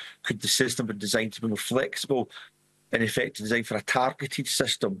about could the system be designed to be more flexible, in effect designed for a targeted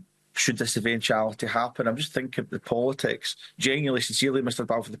system should this eventuality happen. I'm just thinking of the politics. Genuinely, sincerely, Mr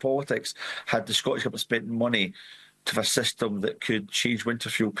Balfour, the politics, had the Scottish Government spent money to have a system that could change winter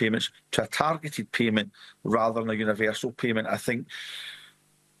fuel payments to a targeted payment rather than a universal payment. I think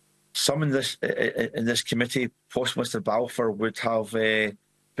some in this committee, possibly Mr Balfour, would have been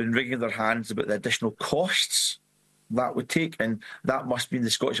wringing their hands about the additional costs that would take, and that must mean the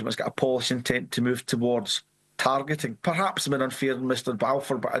Scottish Government's got a policy intent to move towards targeting. Perhaps I'm unfair on Mr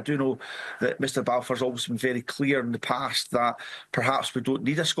Balfour, but I do know that Mr Balfour's always been very clear in the past that perhaps we don't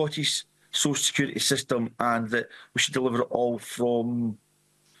need a Scottish social security system and that we should deliver it all from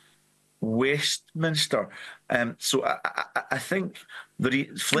Westminster. So I think the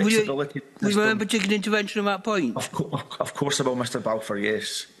flexibility... Would you remember taking intervention on that point? Of course I will, Mr Balfour,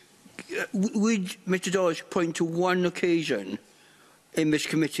 yes. Would Mr Dawes point to one occasion in this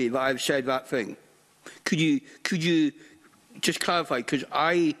committee that I've said that thing? Could you just clarify? Because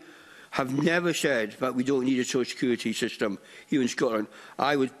I have never said that we don't need a social security system here in Scotland.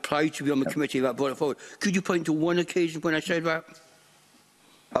 I was proud to be on the committee that brought it forward. Could you point to one occasion when I said that?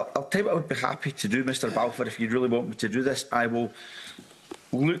 I'll tell you what I would be happy to do, Mr Balfour, if you really want me to do this. I will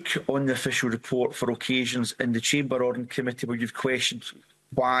look on the official report for occasions in the Chamber or in committee where you've questioned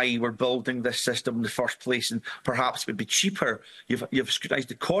why we're building this system in the first place, and perhaps it would be cheaper. You've scrutinised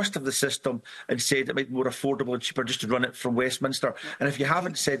the cost of the system and said it might be more affordable and cheaper just to run it from Westminster. And if you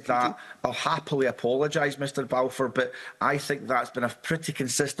haven't said that, I'll happily apologise, Mr Balfour, but I think that's been a pretty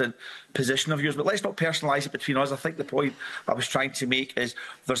consistent position of yours. But let's not personalise it between us. I think the point I was trying to make is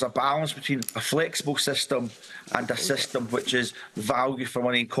there's a balance between a flexible system and a system which is value for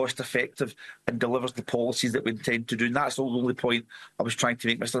money and cost effective and delivers the policies that we intend to do. And that's the only point I was trying to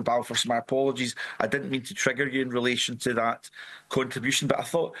make, Mr Balfour. So my apologies. I didn't mean to trigger you in relation to that contribution, but I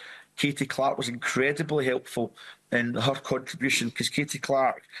thought Katie Clark was incredibly helpful in her contribution, because Katie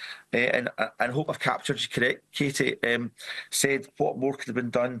Clark, and I hope I've captured you correct, Katie, said what more could have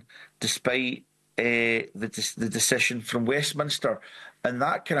been done despite the decision from Westminster. And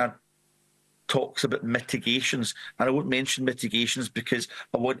that kind of talks about mitigations. And I won't mention mitigations because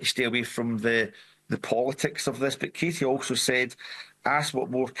I want to stay away from the politics of this. But Katie also said, ask what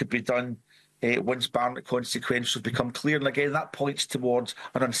more could be done once Barnett consequences become clear. And again, that points towards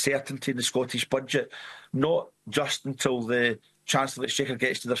an uncertainty in the Scottish budget, not just until the Chancellor Exchequer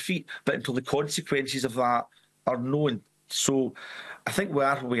gets to their feet, but until the consequences of that are known. So I think we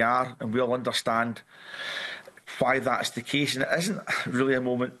are where we are, and we all understand why that's the case. And it isn't really a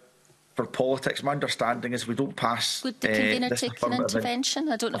moment for politics. My understanding is we don't pass... Would the convener take an intervention?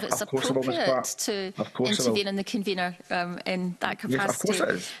 I don't know if it's appropriate to intervene in the convener in that capacity. Yes, of course it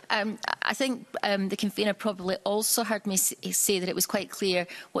is. I think the convener probably also heard me say that it was quite clear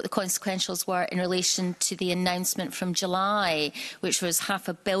what the consequentials were in relation to the announcement from July, which was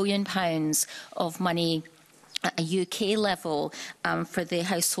 £500 million of money at a UK level for the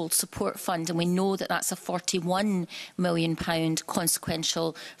Household Support Fund, and we know that that's a £41 million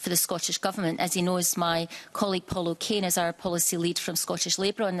consequential for the Scottish Government. As he knows, my colleague Paul O'Kane, as our policy lead from Scottish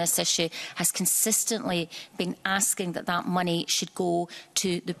Labour on this issue, has consistently been asking that that money should go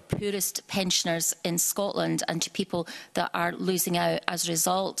to the poorest pensioners in Scotland and to people that are losing out as a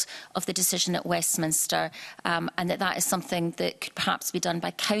result of the decision at Westminster, and that is something that could perhaps be done by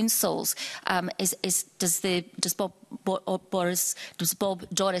councils. Does Bob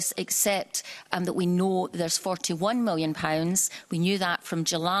Doris accept that we know there's £41 million? We knew that from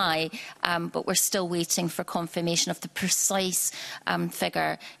July, but we're still waiting for confirmation of the precise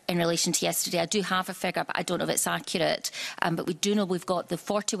figure in relation to yesterday. I do have a figure, but I don't know if it's accurate. But we do know we've got the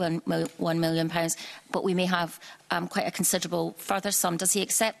 £41 million, but we may have quite a considerable further sum. Does he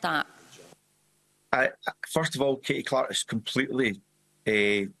accept that? First of all, Katie Clark is completely...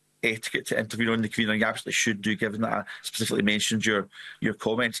 etiquette to intervene on the convener. You absolutely should do, given that I specifically mentioned your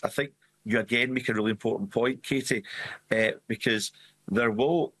comments. I think you again make a really important point, Katie, because there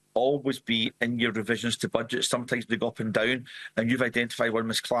will always be in-year revisions to budgets. Sometimes they go up and down, and you've identified one,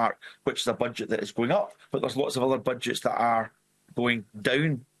 Ms Clark, which is a budget that is going up, but there's lots of other budgets that are going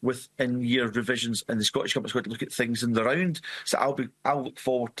down with in-year revisions, and the Scottish Government's going to look at things in the round. So I'll look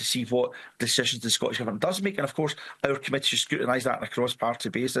forward to see what decisions the Scottish Government does make, and of course our committee should scrutinise that on a cross-party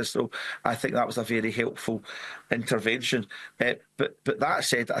basis. So I think that was a very helpful intervention. But that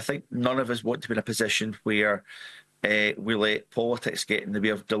said, I think none of us want to be in a position where we let politics get in the way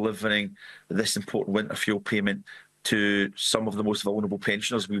of delivering this important winter fuel payment to some of the most vulnerable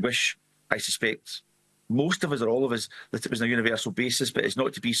pensioners. We wish, I suspect, most of us or all of us, that it was on a universal basis, but it's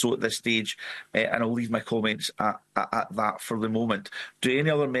not to be so at this stage, and I'll leave my comments at that for the moment. Do any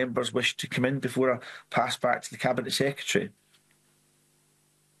other members wish to come in before I pass back to the Cabinet Secretary?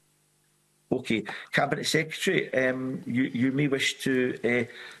 OK, Cabinet Secretary, you may wish to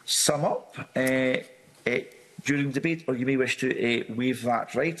sum up during debate, or you may wish to waive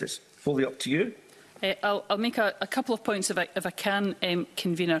that right. It's fully up to you. I'll make a couple of points if I can,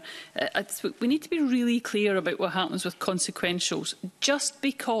 convener. We need to be really clear about what happens with consequentials. Just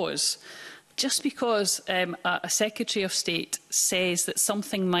because a Secretary of State says that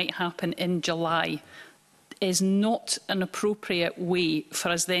something might happen in July, is not an appropriate way for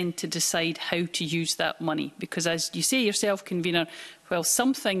us then to decide how to use that money. Because as you say yourself, Convener, while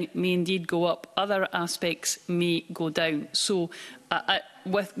something may indeed go up, other aspects may go down. So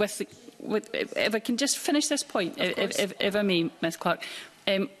if I can just finish this point, if I may, Ms Clark,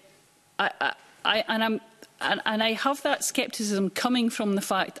 and I have that scepticism coming from the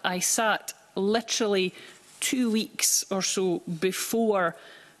fact I sat literally 2 weeks or so before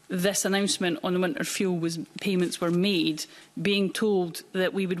this announcement on the winter fuel payments were made, being told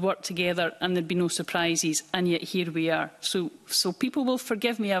that we would work together and there'd be no surprises, and yet here we are. So people will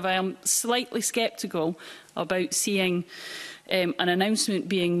forgive me if I am slightly sceptical about seeing an announcement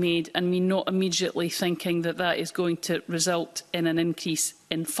being made and me not immediately thinking that that is going to result in an increase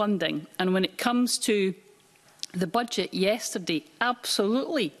in funding. And when it comes to the budget yesterday,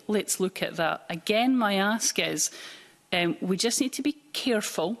 absolutely, let's look at that. Again, my ask is, we just need to be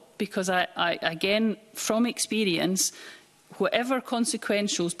careful because, again, from experience, whatever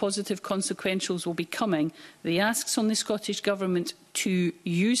consequentials, positive consequentials will be coming, the asks on the Scottish Government to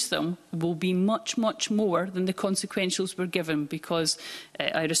use them will be much, much more than the consequentials were given, because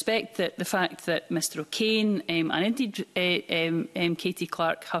I respect that the fact that Mr O'Kane and indeed Katie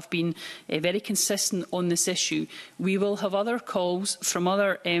Clark have been very consistent on this issue. We will have other calls from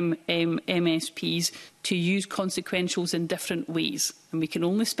other MSPs to use consequentials in different ways, and we can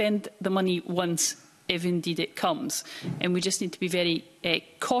only spend the money once if indeed it comes. And we just need to be very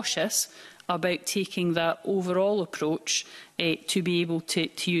cautious about taking that overall approach to be able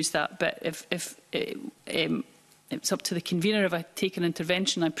to use that. But if it's up to the convener if I take an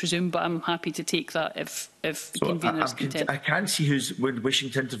intervention, I presume, but I'm happy to take that if the convener is content. I can't see who's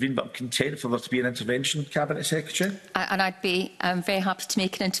wishing to intervene, but I'm content for there to be an intervention, Cabinet Secretary. And I'd be very happy to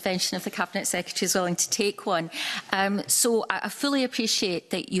make an intervention if the Cabinet Secretary is willing to take one. So I fully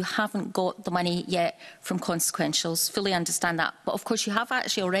appreciate that you haven't got the money yet from consequentials, fully understand that. But of course you have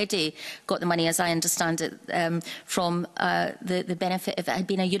actually already got the money, as I understand it, from the benefit, if it had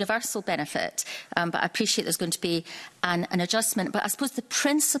been a universal benefit. But I appreciate there's going to be an adjustment. But I suppose the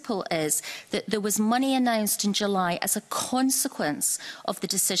principle is that there was money announced in July as a consequence of the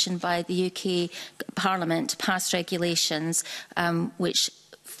decision by the UK Parliament to pass regulations which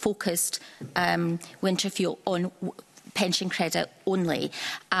focused winter fuel on pension credit only.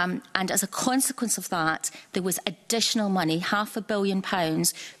 And as a consequence of that, there was additional money, £500 million,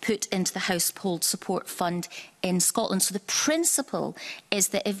 put into the Household Support Fund in Scotland. So the principle is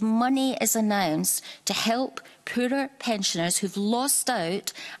that if money is announced to help poorer pensioners who've lost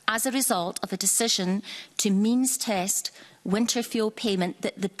out as a result of a decision to means test winter fuel payment,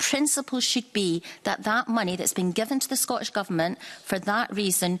 that the principle should be that that money that's been given to the Scottish Government for that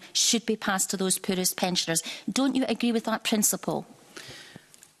reason should be passed to those poorest pensioners. Don't you agree with that principle?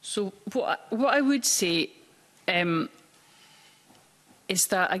 So what I would say is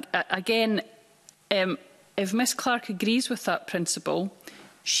that, again, if Ms Clark agrees with that principle,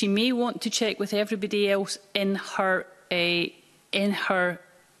 she may want to check with everybody else in her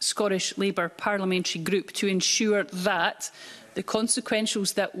Scottish Labour parliamentary group to ensure that the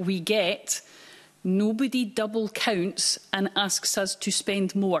consequentials that we get, nobody double counts and asks us to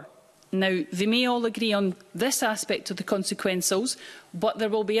spend more. Now, they may all agree on this aspect of the consequentials, but there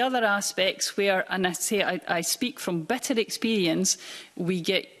will be other aspects where, and I speak from bitter experience, we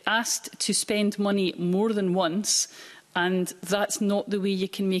get asked to spend money more than once, and that's not the way you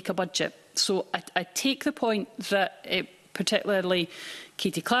can make a budget. So I take the point that particularly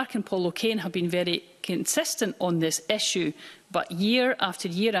Katie Clark and Paul O'Kane have been very consistent on this issue, but year after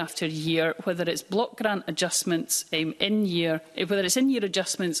year after year, whether it's block grant adjustments whether it's in-year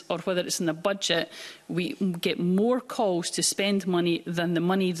adjustments or whether it's in the budget, we get more calls to spend money than the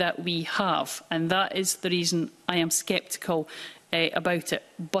money that we have, and that is the reason I am sceptical about it.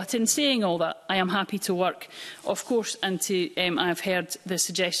 But in saying all that, I am happy to work, of course, and I have heard the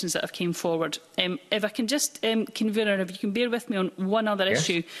suggestions that have come forward. If I can just, Convener, if you can bear with me on one other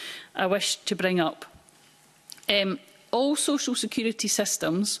issue I wish to bring up. All social security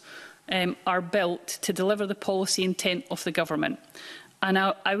systems are built to deliver the policy intent of the government. And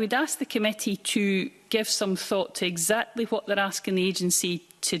I would ask the committee to give some thought to exactly what they're asking the agency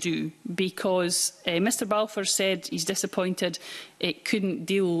to do, because Mr Balfour said he's disappointed it couldn't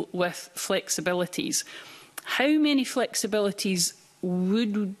deal with flexibilities. How many flexibilities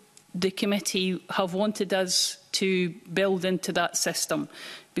would the committee have wanted us to build into that system?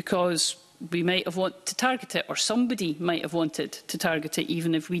 Because we might have wanted to target it, or somebody might have wanted to target it,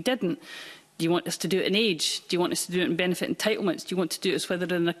 even if we didn't. Do you want us to do it in age? Do you want us to do it in benefit entitlements? Do you want to do it as whether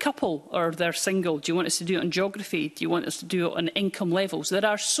they're in a couple or they're single? Do you want us to do it on geography? Do you want us to do it on income levels? There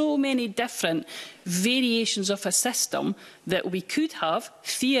are so many different variations of a system that we could have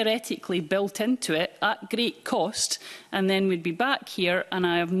theoretically built into it at great cost, and then we'd be back here, and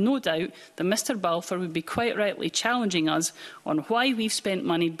I have no doubt that Mr Balfour would be quite rightly challenging us on why we've spent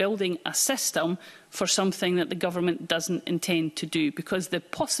money building a system for something that the government doesn't intend to do, because the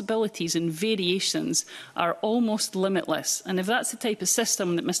possibilities and variations are almost limitless. And if that's the type of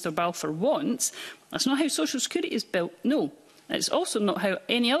system that Mr Balfour wants, that's not how social security is built. No, it's also not how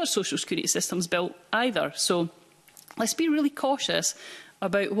any other social security system is built either. So let's be really cautious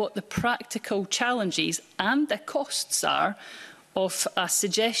about what the practical challenges and the costs are of a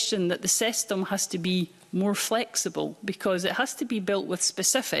suggestion that the system has to be more flexible, because it has to be built with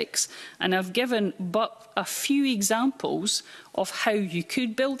specifics, and I've given but a few examples of how you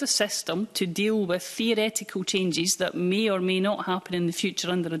could build a system to deal with theoretical changes that may or may not happen in the future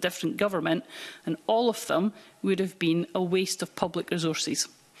under a different government, and all of them would have been a waste of public resources.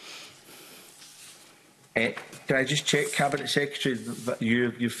 Can I just check, Cabinet Secretary, that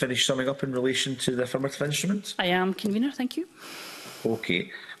you've finished summing up in relation to the affirmative instrument? I am, Convener, thank you. Okay,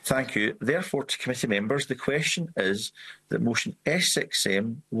 thank you. Therefore, to committee members, the question is that motion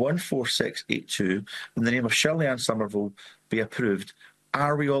S6M 14682 in the name of Shirley-Ann Somerville be approved.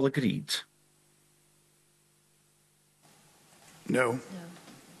 Are we all agreed? No.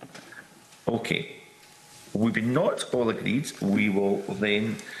 Okay. We be not all agreed. We will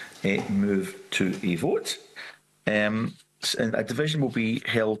then move to a vote. And a division will be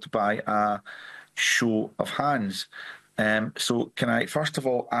held by a show of hands. So can I first of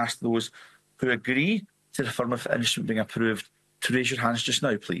all ask those who agree to the affirmative instrument being approved to raise your hands just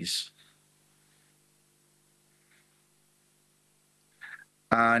now, please?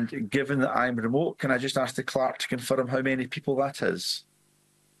 And given that I'm remote, can I just ask the clerk to confirm how many people that is?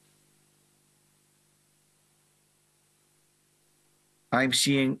 I'm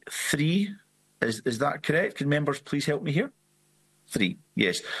seeing 3. Is that correct? Can members please help me here? 3,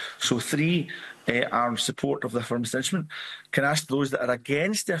 yes. So 3 are in support of the affirmative instrument. Can I ask those that are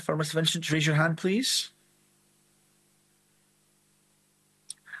against the affirmative instrument to raise your hand, please?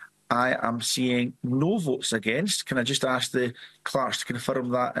 I am seeing no votes against. Can I just ask the clerks to confirm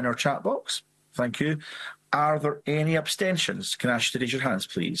that in our chat box? Thank you. Are there any abstentions? Can I ask you to raise your hands,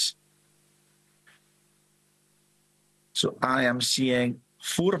 please? So I am seeing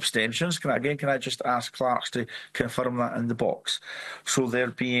 4 abstentions. Can I just ask clerks to confirm that in the box? So there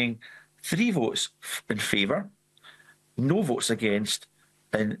being 3 votes in favour, no votes against,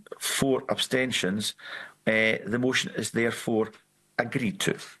 and 4 abstentions, the motion is therefore agreed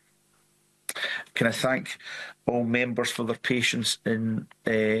to. Can I thank all members for their patience in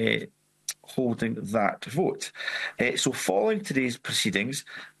holding that vote? So following today's proceedings,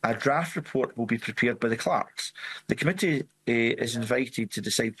 a draft report will be prepared by the clerks. The committee is invited to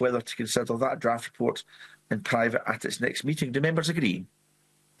decide whether to consider that draft report in private at its next meeting. Do members agree?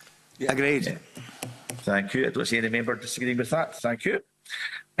 Yeah. Agreed. Thank you. I don't see any member disagreeing with that. Thank you.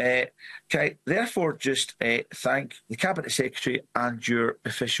 Can I therefore just thank the Cabinet Secretary and your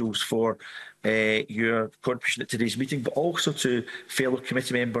officials for your contribution at today's meeting, but also to fellow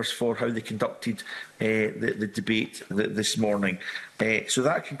committee members for how they conducted the debate this morning. So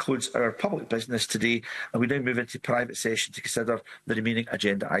that concludes our public business today, and we now move into private session to consider the remaining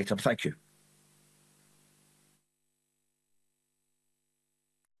agenda item. Thank you.